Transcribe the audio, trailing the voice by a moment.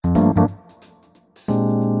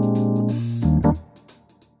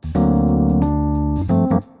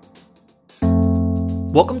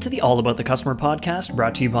Welcome to the All About the Customer podcast,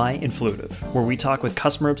 brought to you by Influitive, where we talk with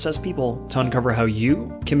customer-obsessed people to uncover how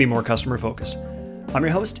you can be more customer-focused. I'm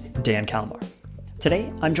your host, Dan Kalmar.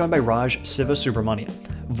 Today, I'm joined by Raj Sivasubramanian,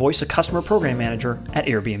 Voice of Customer Program Manager at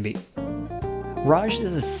Airbnb. Raj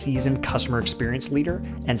is a seasoned customer experience leader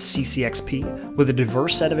and CCXP with a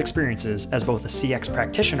diverse set of experiences as both a CX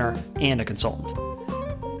practitioner and a consultant.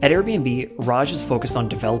 At Airbnb, Raj is focused on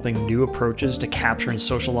developing new approaches to capture and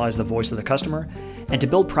socialize the voice of the customer and to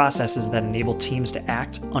build processes that enable teams to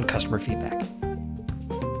act on customer feedback.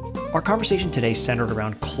 Our conversation today centered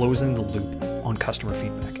around closing the loop on customer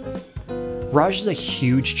feedback. Raj is a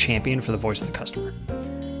huge champion for the voice of the customer,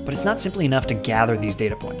 but it's not simply enough to gather these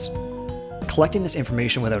data points. Collecting this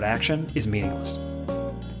information without action is meaningless.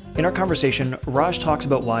 In our conversation, Raj talks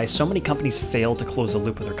about why so many companies fail to close the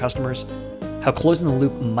loop with their customers, how closing the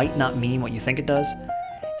loop might not mean what you think it does,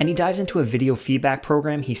 and he dives into a video feedback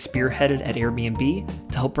program he spearheaded at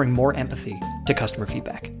Airbnb to help bring more empathy to customer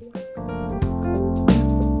feedback.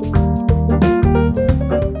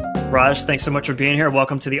 Raj, thanks so much for being here.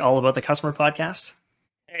 Welcome to the All About the Customer podcast.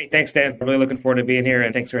 Hey, thanks, Dan. I'm really looking forward to being here,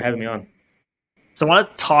 and thanks for having me on. So I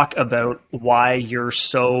want to talk about why you're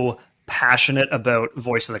so passionate about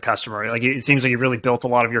voice of the customer. Like, it seems like you really built a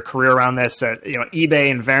lot of your career around this at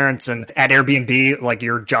eBay and Verint and at Airbnb. Like,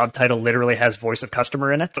 your job title literally has voice of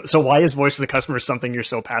customer in it. So why is voice of the customer something you're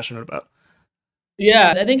so passionate about?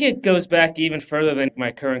 Yeah, I think it goes back even further than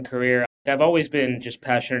my current career. I've always been just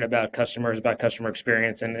passionate about customers, about customer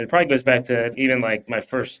experience. And it probably goes back to even like my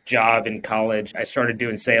first job in college. I started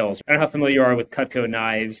doing sales. I don't know how familiar you are with Cutco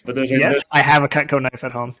knives, but those are... Yes, I have a Cutco knife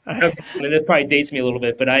at home. And this probably dates me a little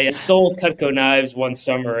bit, but I sold Cutco knives one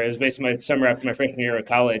summer. It was basically my summer after my freshman year of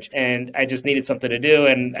college. And I just needed something to do.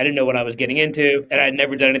 And I didn't know what I was getting into. And I'd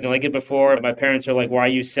never done anything like it before. My parents are like, why are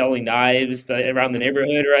you selling knives around the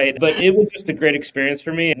neighborhood, right? But it was just a great experience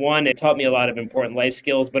for me. One, it taught me a lot of important life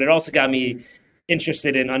skills, but it also got me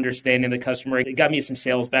interested in understanding the customer. It got me some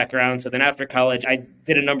sales background. So then after college, I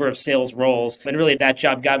did a number of sales roles. And really that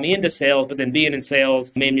job got me into sales, but then being in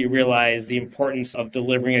sales made me realize the importance of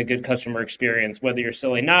delivering a good customer experience. Whether you're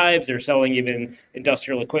selling knives or selling even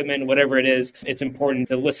industrial equipment, whatever it is, it's important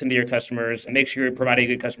to listen to your customers and make sure you're providing a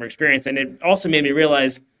good customer experience. And it also made me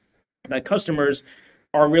realize that customers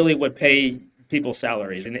are really what pay people's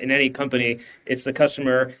salaries. In any company, it's the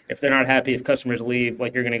customer. If they're not happy, if customers leave,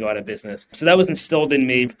 like, you're going to go out of business. So that was instilled in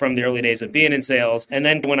me from the early days of being in sales. And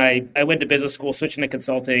then when I went to business school, switching to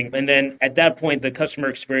consulting, and then at that point, the customer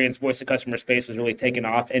experience, voice of customer space was really taking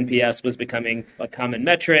off. NPS was becoming a common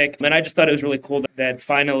metric. And I just thought it was really cool that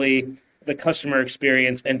finally the customer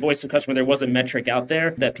experience and voice of customer, there was a metric out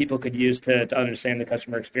there that people could use to understand the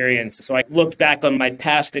customer experience. So I looked back on my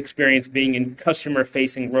past experience being in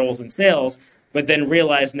customer-facing roles in sales, but then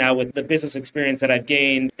realized now with the business experience that I've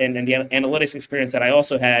gained and the analytics experience that I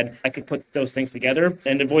also had, I could put those things together.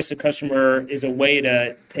 And the voice of customer is a way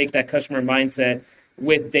to take that customer mindset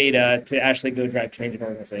with data to actually go drive change in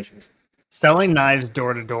organizations. Selling knives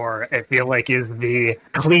door to door, I feel like, is the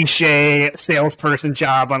cliche salesperson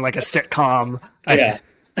job on like a sitcom. Yeah.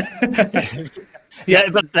 Yeah,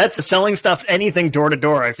 but that's selling stuff, anything door to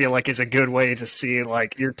door, I feel like is a good way to see,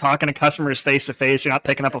 like, you're talking to customers face to face. You're not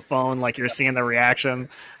picking up a phone, like, you're seeing the reaction.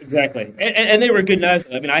 Exactly. And they were good knives.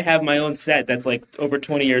 I mean, I have my own set that's like over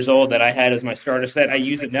 20 years old that I had as my starter set. I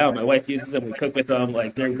use it now. My wife uses them. We cook with them.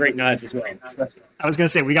 Like, they're great knives as well. I was going to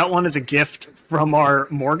say, we got one as a gift from our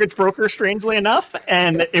mortgage broker, strangely enough,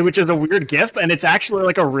 and which is a weird gift, and it's actually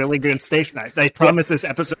like a really good steak knife. I promise this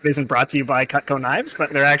episode isn't brought to you by Cutco Knives,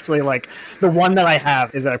 but they're actually like, the one that I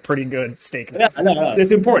have is a pretty good steak knife. Yeah, no,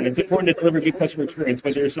 it's important. It's important to deliver good customer experience,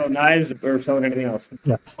 whether you're selling knives or selling anything else.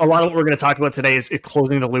 Yeah. A lot of what we're going to talk about today is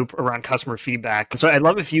closing the loop around customer feedback. So I'd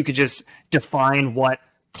love if you could just define what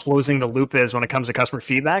closing the loop is when it comes to customer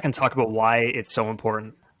feedback and talk about why it's so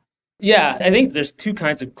important. Yeah, I think there's two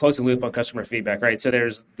kinds of closing loop on customer feedback, right? So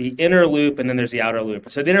there's the inner loop and then there's the outer loop.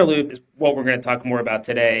 So the inner loop is what we're going to talk more about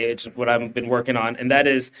today. It's what I've been working on, and that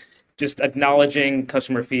is just acknowledging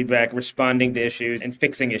customer feedback, responding to issues, and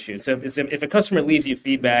fixing issues. So if a customer leaves you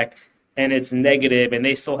feedback and it's negative and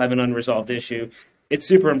they still have an unresolved issue, it's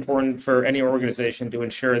super important for any organization to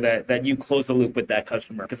ensure that you close the loop with that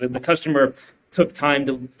customer, because the customer took time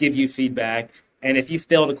to give you feedback. And if you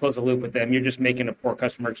fail to close the loop with them, you're just making a poor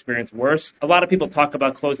customer experience worse. A lot of people talk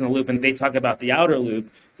about closing the loop, and they talk about the outer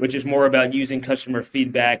loop, which is more about using customer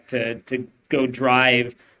feedback to go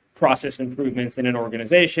drive process improvements in an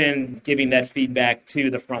organization, giving that feedback to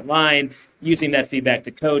the front line, using that feedback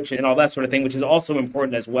to coach and all that sort of thing, which is also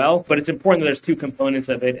important as well. But it's important that there's two components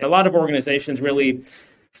of it. A lot of organizations really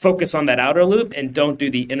focus on that outer loop and don't do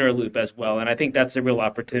the inner loop as well. And I think that's a real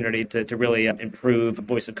opportunity to really improve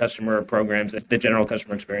voice of customer programs, the general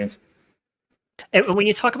customer experience. And when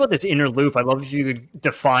you talk about this inner loop, I'd love if you could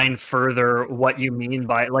define further what you mean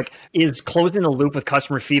by, like, is closing the loop with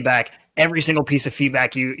customer feedback, every single piece of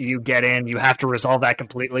feedback you get in, you have to resolve that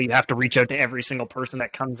completely. You have to reach out to every single person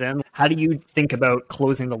that comes in. How do you think about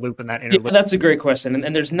closing the loop in that inner loop? That's a great question.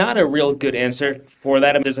 And there's not a real good answer for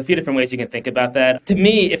that. I mean, there's a few different ways you can think about that. To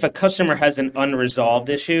me, if a customer has an unresolved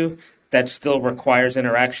issue that still requires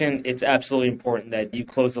interaction, it's absolutely important that you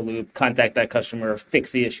close the loop, contact that customer,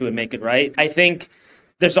 fix the issue, and make it right. I think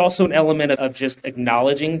there's also an element of just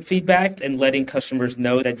acknowledging feedback and letting customers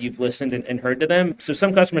know that you've listened and heard to them. So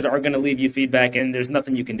some customers are going to leave you feedback and there's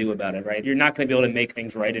nothing you can do about it, right? You're not going to be able to make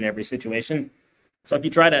things right in every situation. So if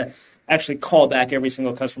you try to actually call back every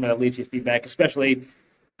single customer that leaves you feedback, especially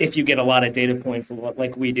if you get a lot of data points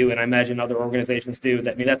like we do, and I imagine other organizations do,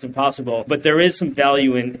 that's impossible. But there is some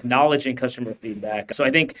value in acknowledging customer feedback. So I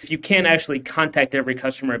think if you can't actually contact every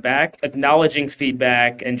customer back, acknowledging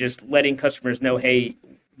feedback and just letting customers know, hey,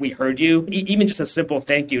 we heard you. Even just a simple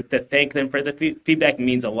thank you to thank them for the feedback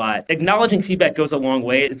means a lot. Acknowledging feedback goes a long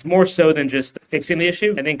way. It's more so than just fixing the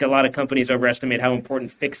issue. I think a lot of companies overestimate how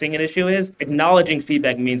important fixing an issue is. Acknowledging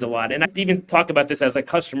feedback means a lot. And I even talk about this as a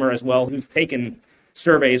customer as well who's taken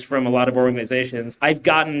surveys from a lot of organizations. I've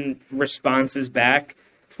gotten responses back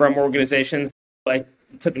from organizations. I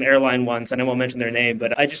took an airline once, and I won't mention their name,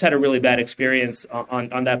 but I just had a really bad experience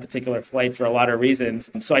on that particular flight for a lot of reasons.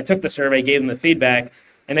 So I took the survey, gave them the feedback,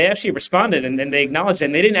 and they actually responded and they acknowledged it.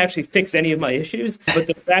 And they didn't actually fix any of my issues, but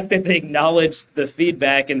the fact that they acknowledged the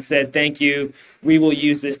feedback and said, thank you, we will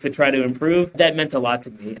use this to try to improve, that meant a lot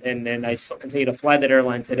to me. And I still continue to fly that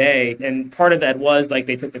airline today. And part of that was like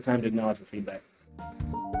they took the time to acknowledge the feedback.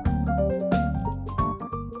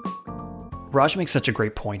 Raj makes such a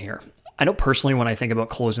great point here. I know personally when I think about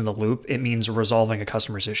closing the loop, it means resolving a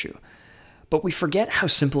customer's issue. But we forget how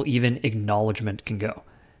simple even acknowledgement can go.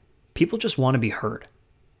 People just want to be heard.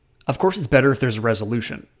 Of course, it's better if there's a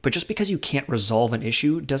resolution, but just because you can't resolve an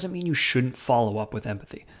issue doesn't mean you shouldn't follow up with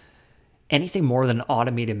empathy. Anything more than an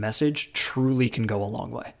automated message truly can go a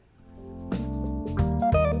long way.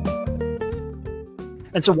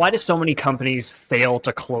 And so why do so many companies fail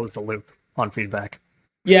to close the loop on feedback?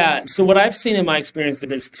 Yeah, so what I've seen in my experience,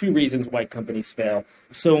 there's two reasons why companies fail.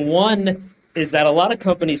 So one is that a lot of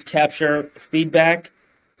companies capture feedback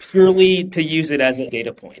purely to use it as a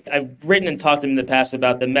data point. I've written and talked in the past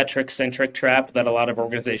about the metric-centric trap that a lot of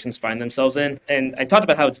organizations find themselves in. And I talked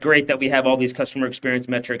about how it's great that we have all these customer experience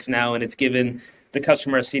metrics now, and it's given the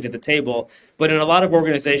customer a seat at the table. But in a lot of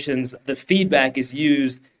organizations, the feedback is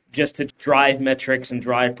used just to drive metrics and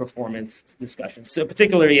drive performance discussions. So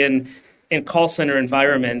particularly in call center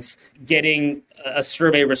environments, getting a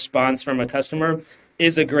survey response from a customer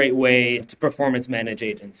is a great way to performance manage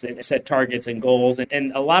agents and set targets and goals.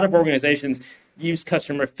 And a lot of organizations use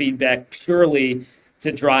customer feedback purely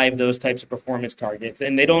to drive those types of performance targets.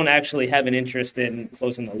 And they don't actually have an interest in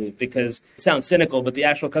closing the loop because it sounds cynical, but the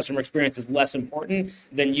actual customer experience is less important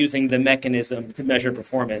than using the mechanism to measure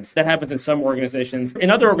performance. That happens in some organizations. In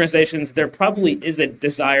other organizations, there probably is a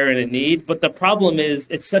desire and a need, but the problem is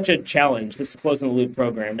it's such a challenge, this closing the loop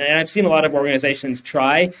program. And I've seen a lot of organizations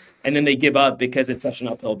try, and then they give up because it's such an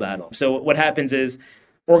uphill battle. So what happens is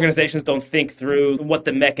organizations don't think through what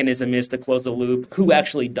the mechanism is to close the loop. Who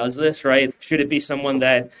actually does this, right? Should it be someone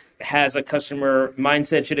that has a customer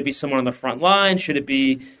mindset? Should it be someone on the front line? Should it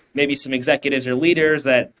be maybe some executives or leaders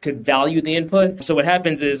that could value the input? So what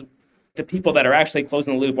happens is the people that are actually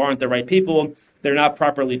closing the loop aren't the right people. They're not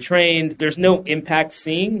properly trained. There's no impact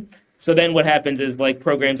seen. So then what happens is like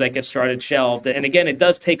programs that get started shelved. And again, it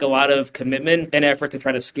does take a lot of commitment and effort to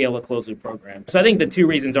try to scale a closed loop program. So I think the two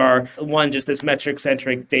reasons are, one, just this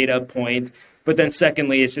metric-centric data point. But then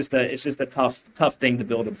secondly, it's just a tough thing to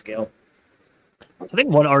build and scale. I think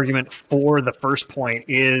one argument for the first point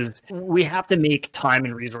is we have to make time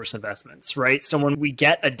and resource investments, right? So when we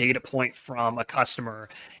get a data point from a customer,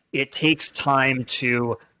 it takes time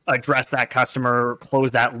to address that customer,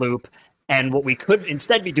 close that loop. And what we could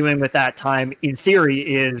instead be doing with that time, in theory,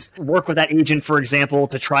 is work with that agent, for example,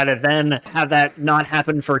 to try to then have that not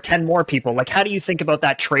happen for 10 more people. Like, how do you think about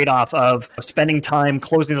that trade-off of spending time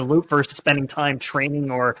closing the loop versus spending time training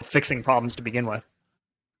or fixing problems to begin with?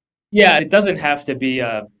 Yeah, it doesn't have to be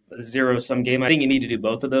a zero-sum game. I think you need to do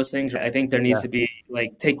both of those things. I think there needs to be,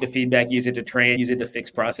 like, take the feedback, use it to train, use it to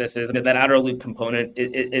fix processes. That outer loop component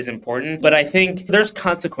is important. But I think there's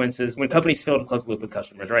consequences when companies fail to close the loop with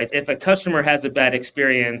customers, right? If a customer has a bad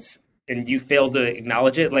experience, and you fail to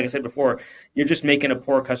acknowledge it, like I said before, you're just making a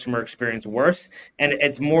poor customer experience worse. And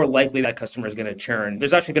it's more likely that customer is going to churn.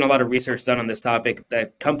 There's actually been a lot of research done on this topic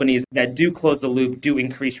that companies that do close the loop do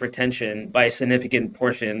increase retention by a significant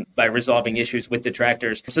portion by resolving issues with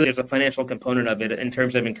detractors. So there's a financial component of it in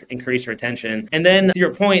terms of increased retention. And then to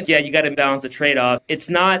your point, yeah, you got to balance the trade-off. It's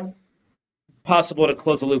not possible to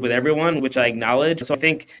close the loop with everyone, which I acknowledge. So I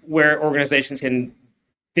think where organizations can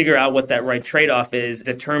figure out what that right trade-off is,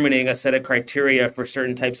 determining a set of criteria for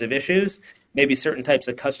certain types of issues, maybe certain types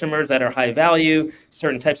of customers that are high value,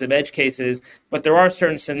 certain types of edge cases. But there are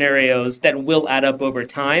certain scenarios that will add up over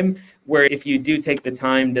time where if you do take the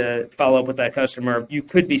time to follow up with that customer, you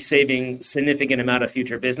could be saving significant amount of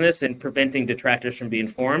future business and preventing detractors from being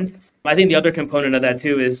formed. I think the other component of that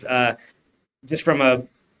too is just from a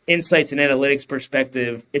insights and analytics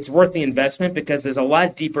perspective, it's worth the investment because there's a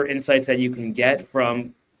lot deeper insights that you can get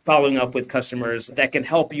from following up with customers that can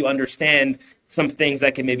help you understand some things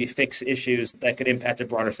that can maybe fix issues that could impact a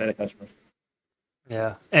broader set of customers.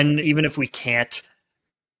 Yeah. And even if we can't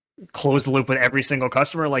close the loop with every single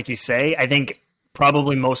customer, like you say, I think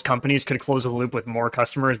probably most companies could close the loop with more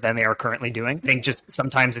customers than they are currently doing. I think just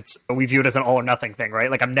sometimes we view it as an all or nothing thing,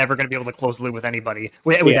 right? Like I'm never going to be able to close the loop with anybody,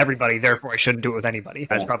 with everybody. Therefore, I shouldn't do it with anybody.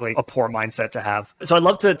 That's probably a poor mindset to have. So I'd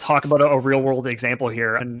love to talk about a real world example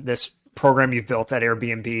here and this program you've built at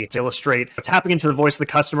Airbnb to illustrate tapping into the voice of the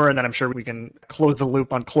customer. And then I'm sure we can close the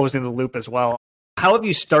loop on closing the loop as well. How have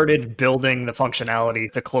you started building the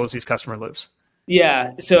functionality to close these customer loops?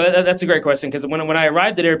 Yeah, so that's a great question because when I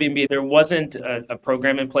arrived at Airbnb, there wasn't a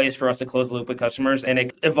program in place for us to close the loop with customers, and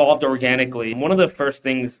it evolved organically. One of the first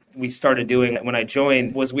things we started doing when I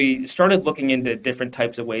joined was we started looking into different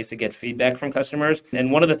types of ways to get feedback from customers.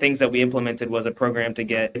 And one of the things that we implemented was a program to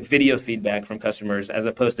get video feedback from customers as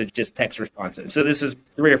opposed to just text responses. So this was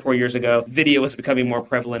 3 or 4 years ago. Video was becoming more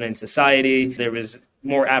prevalent in society. There was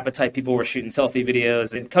more appetite. People were shooting selfie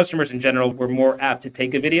videos, and customers in general were more apt to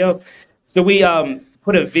take a video. So we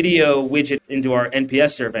put a video widget into our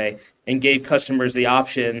NPS survey and gave customers the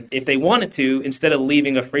option, if they wanted to, instead of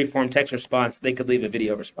leaving a free-form text response, they could leave a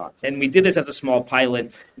video response. And we did this as a small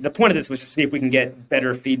pilot. The point of this was to see if we can get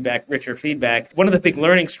better feedback, richer feedback. One of the big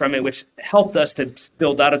learnings from it, which helped us to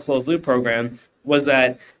build out a closed-loop program, was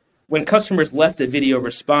that when customers left a video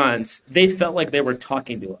response, they felt like they were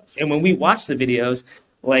talking to us. And when we watched the videos,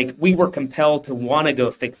 like we were compelled to want to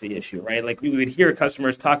go fix the issue, right? Like we would hear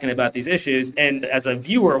customers talking about these issues. And as a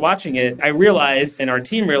viewer watching it, I realized and our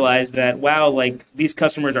team realized that, wow, like these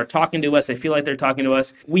customers are talking to us. They feel like they're talking to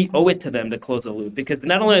us. We owe it to them to close the loop because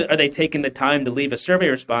not only are they taking the time to leave a survey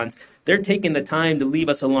response, they're taking the time to leave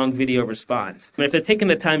us a long video response. And if they're taking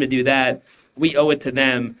the time to do that, we owe it to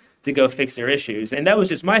them to go fix their issues. And that was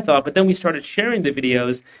just my thought. But then we started sharing the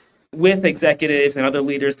videos with executives and other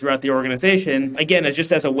leaders throughout the organization, again,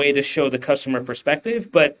 as a way to show the customer perspective.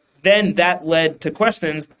 But then that led to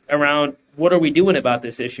questions around, what are we doing about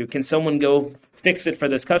this issue? Can someone go fix it for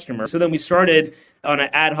this customer? So then we started on an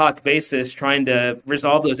ad hoc basis trying to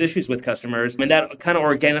resolve those issues with customers. And that kind of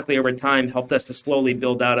organically over time helped us to slowly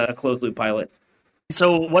build out a closed loop pilot.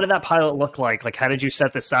 So what did that pilot look like? Like, how did you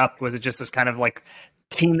set this up? Was it just this kind of like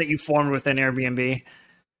team that you formed within Airbnb?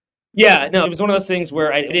 Yeah, no, it was one of those things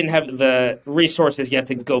where I didn't have the resources yet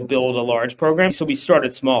to go build a large program. So we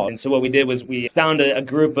started small. And so what we did was we found a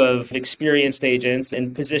group of experienced agents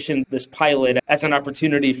and positioned this pilot as an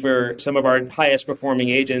opportunity for some of our highest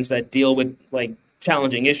performing agents that deal with like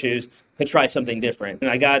challenging issues to try something different. And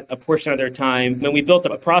I got a portion of their time and we built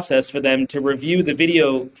up a process for them to review the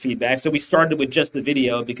video feedback. So we started with just the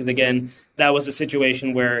video because, again, that was a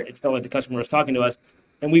situation where it felt like the customer was talking to us.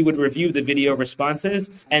 And we would review the video responses.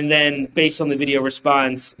 And then based on the video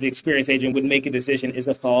response, the experience agent would make a decision, is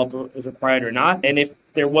a follow-up required or not? And if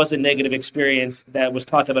there was a negative experience that was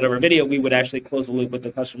talked about over video, we would actually close the loop with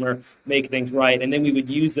the customer, make things right. And then we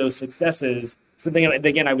would use those successes. So then,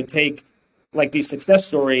 again, I would take like these success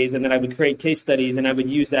stories and then I would create case studies and I would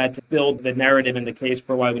use that to build the narrative and the case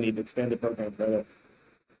for why we need to expand the program further.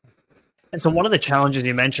 And so one of the challenges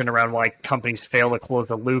you mentioned around why companies fail to close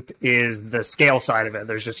the loop is the scale side of it.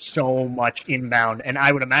 There's just so much inbound. And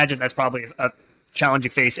I would imagine that's probably a challenge you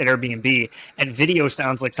face at Airbnb. And video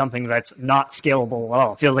sounds like something that's not scalable at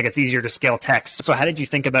all. It feels like it's easier to scale text. So how did you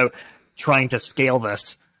think about trying to scale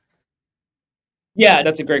this? Yeah,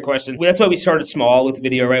 that's a great question. That's why we started small with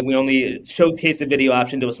video, right? We only showcased the video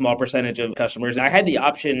option to a small percentage of customers. And I had the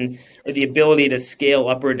option or the ability to scale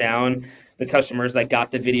up or down the customers that got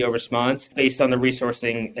the video response based on the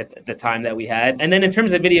resourcing at the time that we had. And then in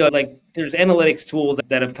terms of video, like there's analytics tools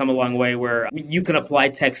that have come a long way where you can apply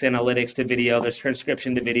text analytics to video. There's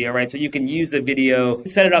transcription to video, right? So you can use the video,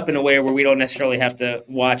 set it up in a way where we don't necessarily have to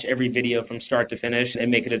watch every video from start to finish and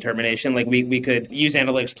make a determination. Like we could use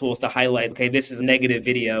analytics tools to highlight, okay, this is a negative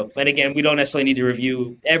video. But again, we don't necessarily need to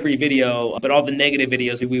review every video, but all the negative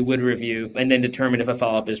videos we would review and then determine if a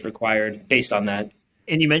follow-up is required based on that.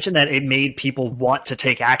 And you mentioned that it made people want to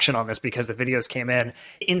take action on this because the videos came in.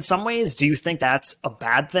 In some ways, do you think that's a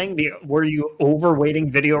bad thing? Were you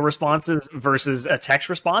overweighting video responses versus a text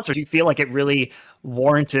response? Or do you feel like it really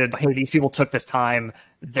warranted, hey, these people took this time,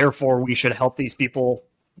 therefore we should help these people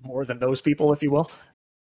more than those people, if you will?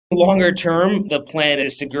 Longer term, the plan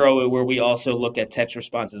is to grow it where we also look at text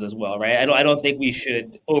responses as well, right? I don't think we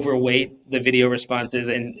should overweight the video responses,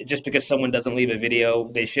 and just because someone doesn't leave a video,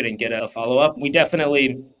 they shouldn't get a follow-up. We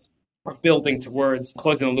definitely are building towards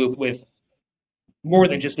closing the loop with more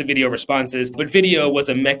than just the video responses, but video was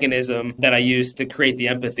a mechanism that I used to create the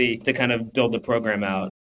empathy to kind of build the program out.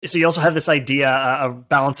 So you also have this idea of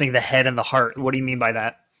balancing the head and the heart. What do you mean by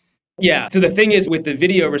that? Yeah. So the thing is with the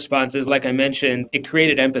video responses, like I mentioned, it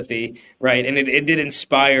created empathy, right? And it did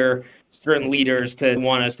inspire certain leaders to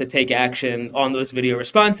want us to take action on those video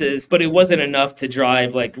responses, but it wasn't enough to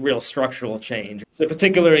drive like real structural change. So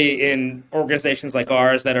particularly in organizations like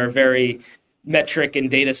ours that are very metric and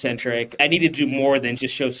data centric, I needed to do more than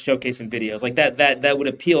just showcasing videos. Like that would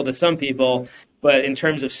appeal to some people. But in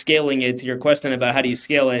terms of scaling it, to your question about how do you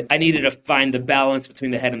scale it, I needed to find the balance between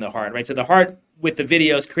the head and the heart, right? So the heart with the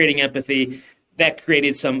videos, creating empathy, that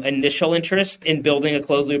created some initial interest in building a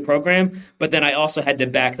closed loop program. But then I also had to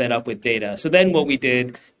back that up with data. So then what we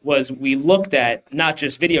did was we looked at not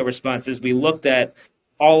just video responses, we looked at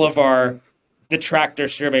all of our detractor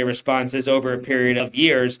survey responses over a period of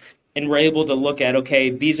years, and we're able to look at, okay,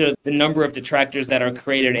 these are the number of detractors that are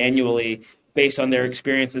created annually based on their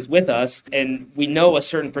experiences with us. And we know a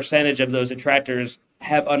certain percentage of those detractors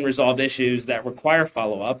have unresolved issues that require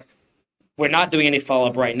follow-up. We're not doing any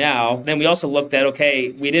follow-up right now. Then we also looked at,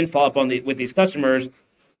 okay, we didn't follow up with these customers.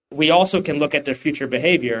 We also can look at their future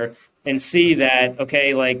behavior and see that,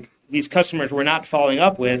 okay, like these customers we're not following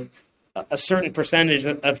up with, a certain percentage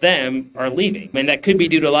of them are leaving. And that could be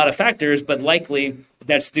due to a lot of factors, but likely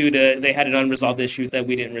that's due to they had an unresolved issue that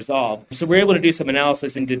we didn't resolve. So we're able to do some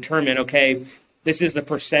analysis and determine, okay, this is the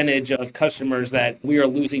percentage of customers that we are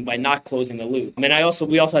losing by not closing the loop. I mean,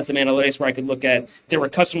 we also had some analytics where I could look at, there were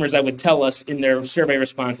customers that would tell us in their survey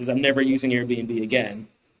responses, I'm never using Airbnb again,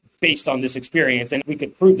 based on this experience. And we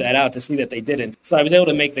could prove that out to see that they didn't. So I was able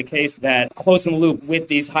to make the case that closing the loop with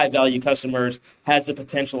these high value customers has the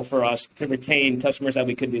potential for us to retain customers that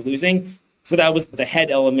we could be losing. So that was the head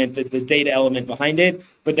element, the data element behind it.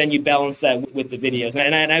 But then you balance that with the videos.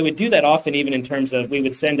 And I would do that often, even in terms of, we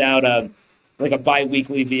would send out a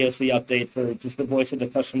bi-weekly VOC update for just the voice of the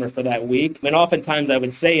customer for that week. And oftentimes I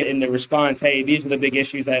would say in the response, hey, these are the big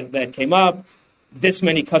issues that came up. This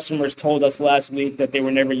many customers told us last week that they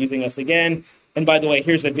were never using us again. And by the way,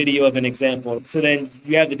 here's a video of an example. So then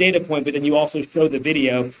you have the data point, but then you also show the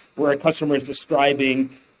video where a customer is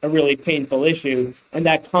describing a really painful issue. And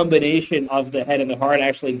that combination of the head and the heart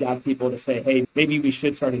actually got people to say, hey, maybe we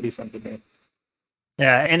should start to do something here.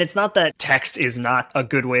 Yeah, and it's not that text is not a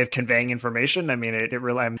good way of conveying information. I mean, it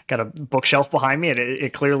really, I've got a bookshelf behind me, and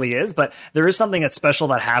it clearly is, but there is something that's special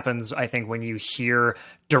that happens, I think, when you hear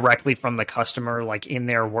directly from the customer, like in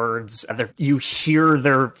their words, you hear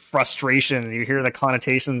their frustration, you hear the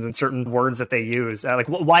connotations and certain words that they use. Like,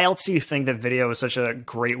 why else do you think that video is such a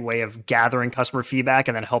great way of gathering customer feedback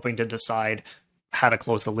and then helping to decide how to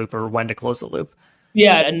close the loop or when to close the loop?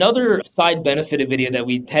 Yeah, another side benefit of video that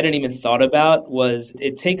we hadn't even thought about was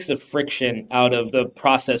it takes the friction out of the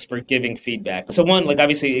process for giving feedback. So one, like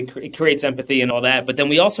obviously it creates empathy and all that, but then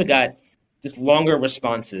we also got just longer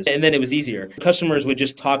responses, and then it was easier. Customers would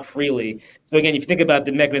just talk freely. So again, if you think about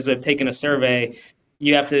the mechanism of taking a survey,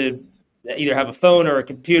 you have to either have a phone or a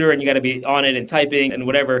computer, and you got to be on it and typing and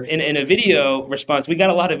whatever. In a video response, we got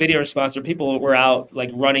a lot of video response where people were out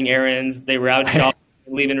like running errands, they were out shopping.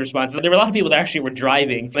 Leaving responses. There were a lot of people that actually were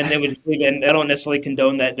driving, but they would leave, and I don't necessarily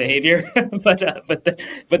condone that behavior,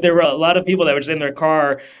 but there were a lot of people that were just in their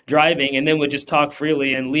car driving and then would just talk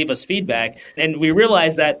freely and leave us feedback. And we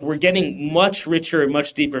realized that we're getting much richer,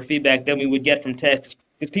 much deeper feedback than we would get from text,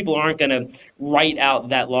 because people aren't going to write out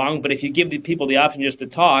that long. But if you give the people the option just to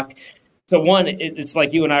talk, so one, it's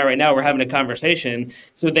like you and I right now, we're having a conversation.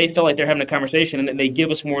 So they feel like they're having a conversation, and then they give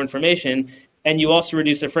us more information. And you also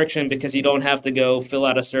reduce the friction because you don't have to go fill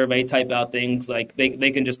out a survey, type out things. Like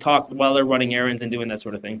they can just talk while they're running errands and doing that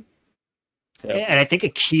sort of thing. So, And I think a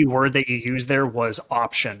key word that you used there was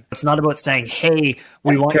option. It's not about saying, hey,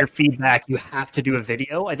 we want your feedback, you have to do a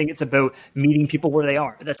video. I think it's about meeting people where they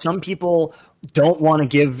are. That some people don't want to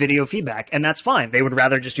give video feedback, and that's fine. They would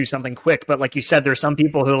rather just do something quick. But like you said, there's some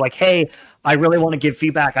people who are like, hey, I really want to give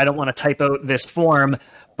feedback. I don't want to type out this form,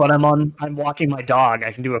 but I'm walking my dog.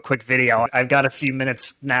 I can do a quick video. I've got a few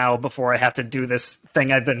minutes now before I have to do this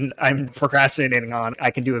thing I'm procrastinating on.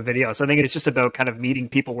 I can do a video. So I think it's just about kind of meeting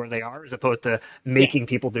people where they are as opposed to making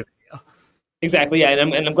people do video. Exactly, yeah,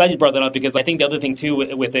 and I'm glad you brought that up, because I think the other thing too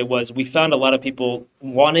with it was we found a lot of people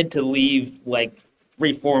wanted to leave like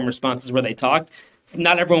free form responses where they talked.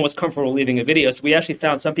 Not everyone was comfortable leaving a video, so we actually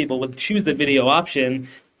found some people would choose the video option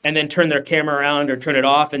and then turn their camera around or turn it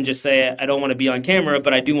off and just say, I don't want to be on camera,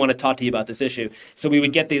 but I do want to talk to you about this issue. So we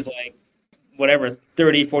would get these like whatever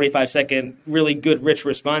 30, 45-second really good rich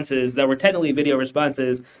responses that were technically video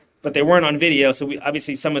responses, but they weren't on video. So we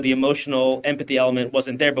obviously some of the emotional empathy element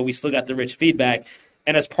wasn't there, but we still got the rich feedback.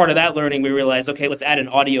 And as part of that learning, we realized, okay, let's add an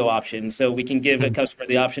audio option. So we can give a customer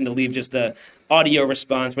the option to leave just the audio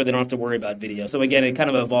response where they don't have to worry about video. So again, it kind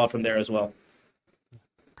of evolved from there as well.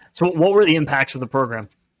 So what were the impacts of the program?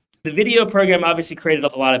 The video program obviously created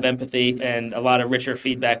a lot of empathy and a lot of richer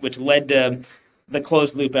feedback, which led to the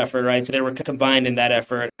closed loop effort, right? So they were combined in that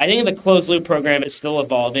effort. I think the closed loop program is still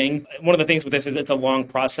evolving. One of the things with this is it's a long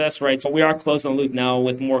process, right? So we are closed the loop now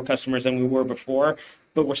with more customers than we were before,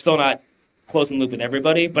 but we're still not closing the loop with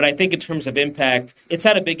everybody. But I think in terms of impact, it's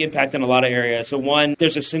had a big impact in a lot of areas. So one,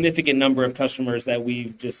 there's a significant number of customers that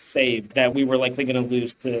we've just saved that we were likely going to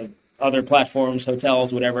lose to other platforms,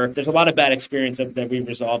 hotels, whatever. There's a lot of bad experience that we've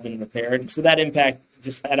resolved and repaired. So that impact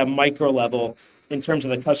just at a micro level in terms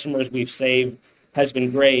of the customers we've saved has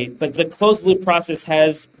been great. But the closed loop process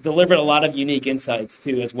has delivered a lot of unique insights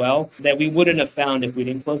too as well that we wouldn't have found if we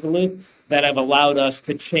didn't close the loop, that have allowed us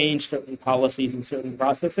to change certain policies and certain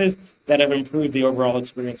processes that have improved the overall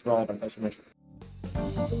experience for all of our customers.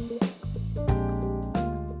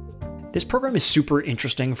 This program is super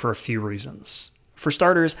interesting for a few reasons. For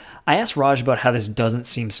starters, I asked Raj about how this doesn't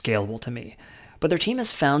seem scalable to me, but their team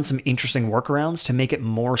has found some interesting workarounds to make it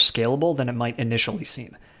more scalable than it might initially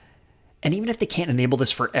seem. And even if they can't enable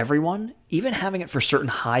this for everyone, even having it for certain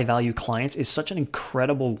high-value clients is such an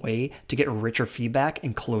incredible way to get richer feedback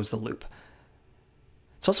and close the loop.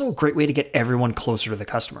 It's also a great way to get everyone closer to the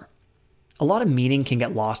customer. A lot of meaning can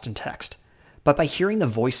get lost in text, but by hearing the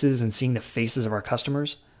voices and seeing the faces of our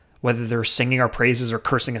customers, whether they're singing our praises or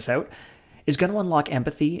cursing us out, is going to unlock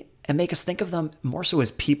empathy and make us think of them more so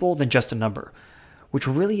as people than just a number, which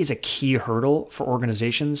really is a key hurdle for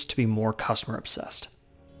organizations to be more customer-obsessed.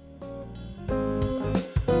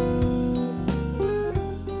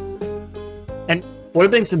 And what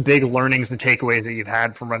have been some big learnings and takeaways that you've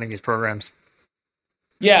had from running these programs?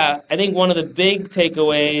 Yeah, I think one of the big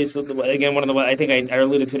takeaways, again, one of the I think I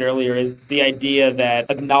alluded to it earlier, is the idea that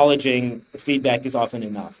acknowledging feedback is often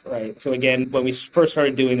enough, right? So again, when we first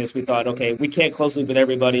started doing this, we thought, okay, we can't close loop with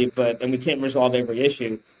everybody, and we can't resolve every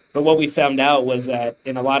issue. But what we found out was that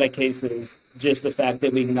in a lot of cases, just the fact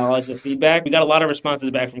that we acknowledge the feedback, we got a lot of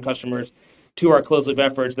responses back from customers to our closed loop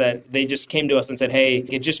efforts that they just came to us and said, hey,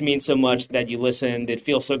 it just means so much that you listened. It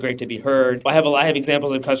feels so great to be heard. I have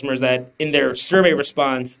examples of customers that in their survey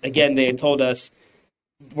response, again, they had told us,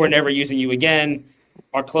 we're never using you again.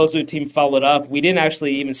 Our closed loop team followed up. We didn't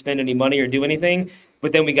actually even spend any money or do anything,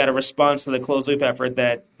 but then we got a response to the closed loop effort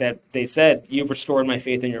that they said, you've restored my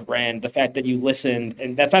faith in your brand. The fact that you listened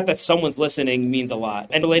and the fact that someone's listening means a lot.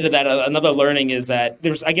 And related to that, another learning is that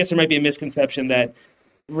I guess there might be a misconception that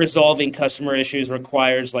resolving customer issues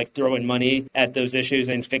requires like throwing money at those issues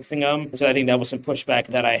and fixing them. So I think that was some pushback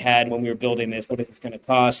that I had when we were building this. What is this going to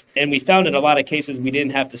cost? And we found in a lot of cases we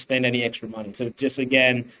didn't have to spend any extra money. So just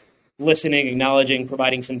again, listening, acknowledging,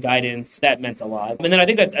 providing some guidance, that meant a lot. And then I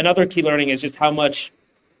think another key learning is just how much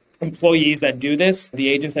employees that do this, the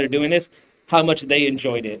agents that are doing this, how much they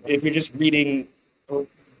enjoyed it. If you're just reading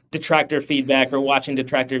detractor feedback or watching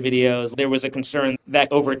detractor videos, there was a concern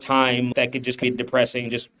that over time that could just be depressing,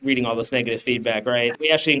 just reading all this negative feedback, right?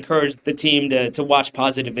 We actually encouraged the team to watch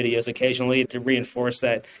positive videos occasionally to reinforce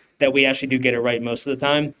that we actually do get it right most of the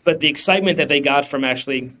time. But the excitement that they got from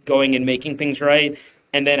actually going and making things right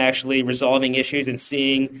and then actually resolving issues and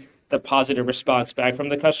seeing the positive response back from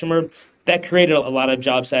the customer, that created a lot of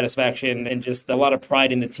job satisfaction and just a lot of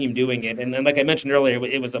pride in the team doing it. And like I mentioned earlier,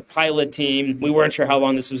 it was a pilot team. We weren't sure how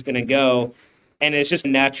long this was going to go, and it's just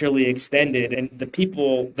naturally extended. And the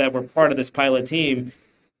people that were part of this pilot team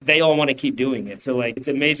they all want to keep doing it. So like, it's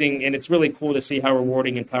amazing. And it's really cool to see how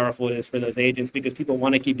rewarding and powerful it is for those agents because people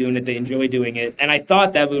want to keep doing it. They enjoy doing it. And I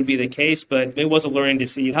thought that would be the case, but it was a learning to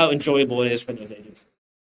see how enjoyable it is for those agents.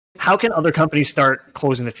 How can other companies start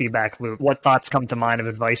closing the feedback loop? What thoughts come to mind of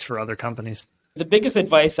advice for other companies? The biggest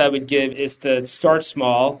advice I would give is to start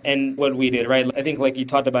small and what we did, right? I think like you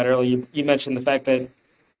talked about earlier, you mentioned the fact that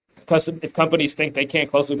if companies think they can't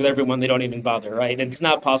close loop with everyone, they don't even bother, right? And it's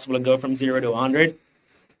not possible to go from 0 to 100.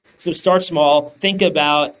 So start small. Think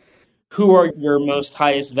about who are your most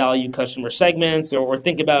highest value customer segments, or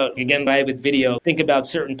think about, again, with video, think about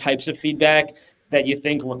certain types of feedback that you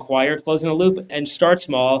think require closing the loop and start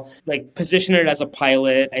small, like position it as a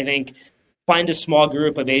pilot. I think find a small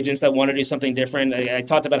group of agents that want to do something different. I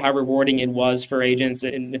talked about how rewarding it was for agents,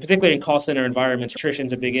 and particularly in call center environments, attrition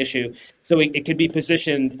is a big issue. So it could be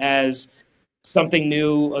positioned as something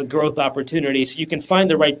new, a growth opportunity. So you can find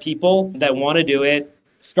the right people that want to do it,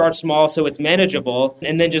 start small so it's manageable,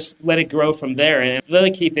 and then just let it grow from there. And the other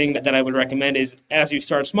key thing that I would recommend is as you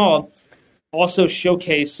start small, also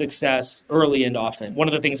showcase success early and often. One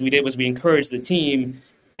of the things we did was we encouraged the team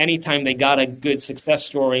anytime they got a good success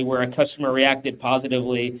story where a customer reacted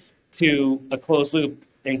positively to a closed loop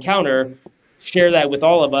encounter, share that with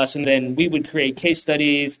all of us. And then we would create case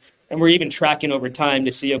studies, and we're even tracking over time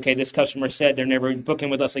to see, okay, this customer said they're never booking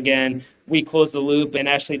with us again. We closed the loop, and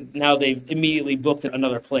actually now they've immediately booked at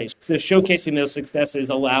another place. So showcasing those successes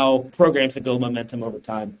allow programs to build momentum over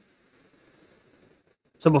time.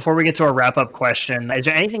 So before we get to our wrap-up question, is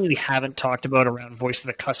there anything we haven't talked about around voice of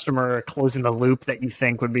the customer, closing the loop, that you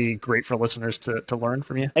think would be great for listeners to learn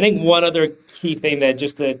from you? I think one other key thing that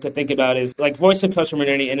just to think about is like voice of customer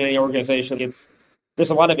in any organization.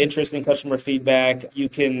 There's a lot of interest in customer feedback. You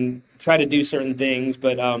can try to do certain things,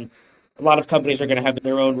 but a lot of companies are going to have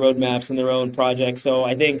their own roadmaps and their own projects. So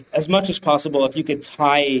I think as much as possible, if you could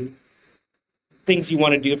tie things you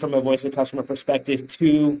want to do from a voice of customer perspective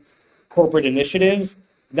to corporate initiatives,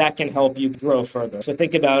 that can help you grow further. So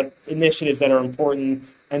think about initiatives that are important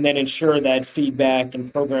and then ensure that feedback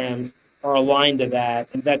and programs are aligned to that.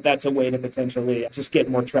 And that's a way to potentially just get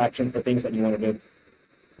more traction for things that you want to do.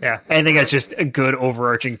 Yeah, I think that's just a good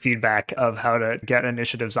overarching feedback of how to get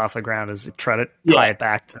initiatives off the ground, is try to tie it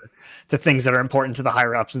back to things that are important to the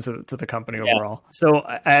higher ups and to the company overall. So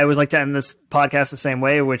I always like to end this podcast the same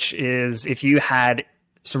way, which is if you had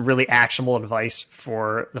some really actionable advice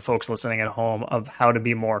for the folks listening at home of how to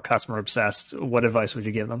be more customer obsessed, what advice would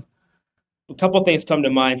you give them? A couple of things come to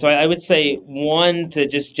mind. So I would say one, to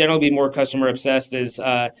just generally be more customer obsessed is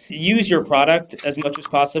use your product as much as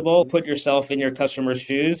possible. Put yourself in your customer's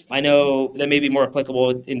shoes. I know that may be more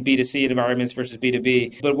applicable in B2C environments versus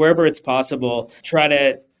B2B, but wherever it's possible, try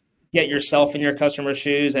to get yourself in your customer's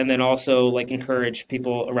shoes, and then also like encourage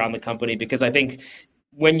people around the company, because I think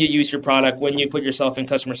when you use your product, when you put yourself in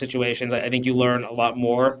customer situations, I think you learn a lot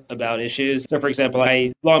more about issues. So for example,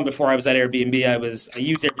 long before I was at Airbnb, I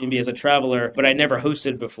used Airbnb as a traveler, but I never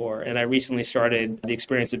hosted before. And I recently started the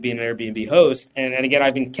experience of being an Airbnb host. And again,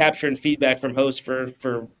 I've been capturing feedback from hosts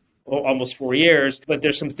for almost 4 years, but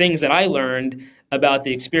there's some things that I learned about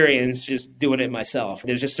the experience just doing it myself.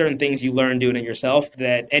 There's just certain things you learn doing it yourself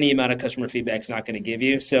that any amount of customer feedback is not going to give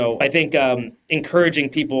you. So I think encouraging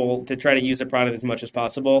people to try to use the product as much as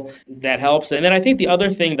possible, that helps. And then I think the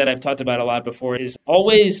other thing that I've talked about a lot before is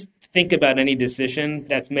always think about any decision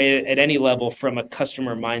that's made at any level from a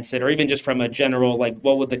customer mindset, or even just from a general, like,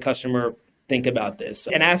 what would the customer think about this?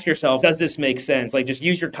 And ask yourself, does this make sense? Like, just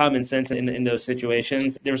use your common sense in those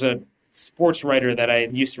situations. There's a sports writer that I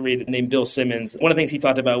used to read named Bill Simmons. One of the things he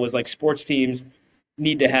talked about was like sports teams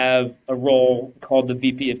need to have a role called the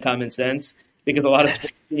VP of Common Sense, because a lot of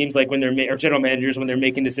sports teams, like when they're or general managers, when they're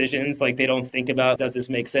making decisions, like they don't think about, does this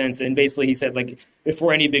make sense? And basically he said, like,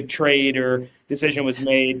 before any big trade or decision was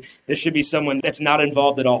made, there should be someone that's not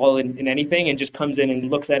involved at all in anything and just comes in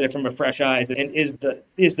and looks at it from a fresh eyes and is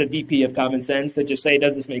the VP of Common Sense to just say,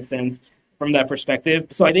 does this make sense from that perspective?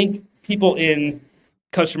 So I think people in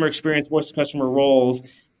customer experience, voice of customer roles,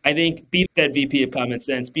 I think be that VP of Common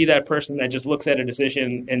Sense, be that person that just looks at a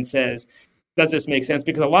decision and says, does this make sense?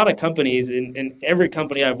 Because a lot of companies, and every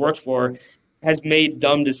company I've worked for, has made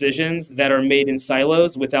dumb decisions that are made in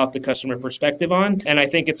silos without the customer perspective on. And I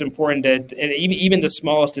think it's important that, and even the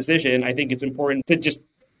smallest decision, I think it's important to just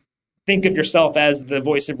think of yourself as the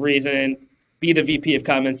voice of reason, be the VP of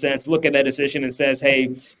Common Sense, look at that decision and says,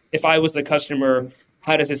 hey, if I was the customer,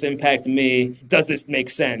 how does this impact me? Does this make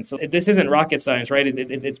sense? This isn't rocket science, right?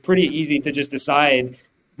 It's pretty easy to just decide,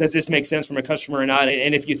 does this make sense from a customer or not?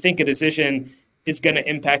 And if you think a decision is going to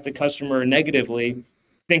impact the customer negatively,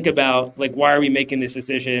 think about like, why are we making this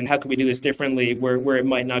decision? How can we do this differently where it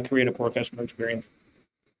might not create a poor customer experience?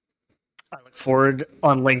 I look forward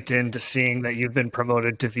on LinkedIn to seeing that you've been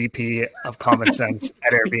promoted to VP of Common Sense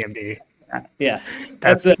at Airbnb. Yeah,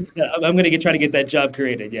 I'm going to try to get that job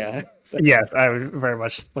created. Yeah. So. Yes, I would very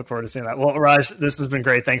much look forward to seeing that. Well, Raj, this has been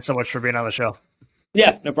great. Thanks so much for being on the show.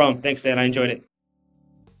 Yeah, no problem. Thanks, Dan. I enjoyed it.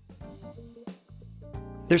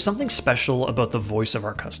 There's something special about the voice of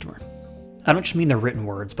our customer. I don't just mean their written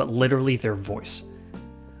words, but literally their voice.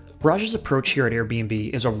 Raj's approach here at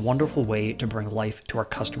Airbnb is a wonderful way to bring life to our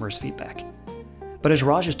customers' feedback. But as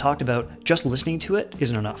Raj has talked about, just listening to it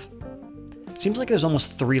isn't enough. It seems like there's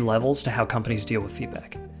almost 3 levels to how companies deal with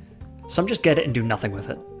feedback. Some just get it and do nothing with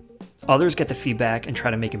it. Others get the feedback and try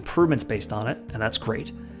to make improvements based on it, and that's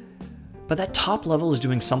great. But that top level is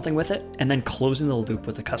doing something with it and then closing the loop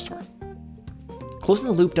with the customer. Closing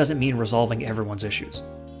the loop doesn't mean resolving everyone's issues.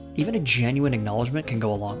 Even a genuine acknowledgement can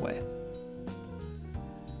go a long way.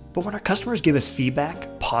 But when our customers give us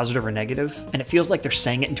feedback, positive or negative, and it feels like they're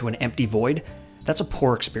saying it into an empty void, that's a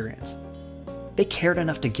poor experience. They cared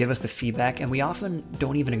enough to give us the feedback, and we often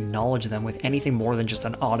don't even acknowledge them with anything more than just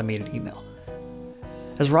an automated email.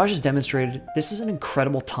 As Raj has demonstrated, this is an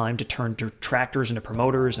incredible time to turn detractors into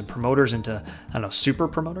promoters and promoters into, super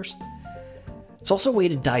promoters. It's also a way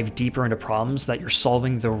to dive deeper into problems that you're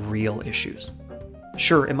solving the real issues.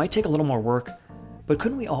 Sure, it might take a little more work, but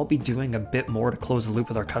couldn't we all be doing a bit more to close the loop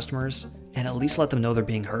with our customers and at least let them know they're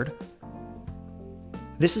being heard?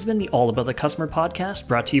 This has been the All About the Customer podcast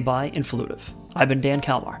brought to you by Influitive. I've been Dan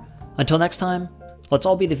Kalmar. Until next time, let's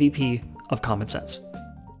all be the VP of Common Sense.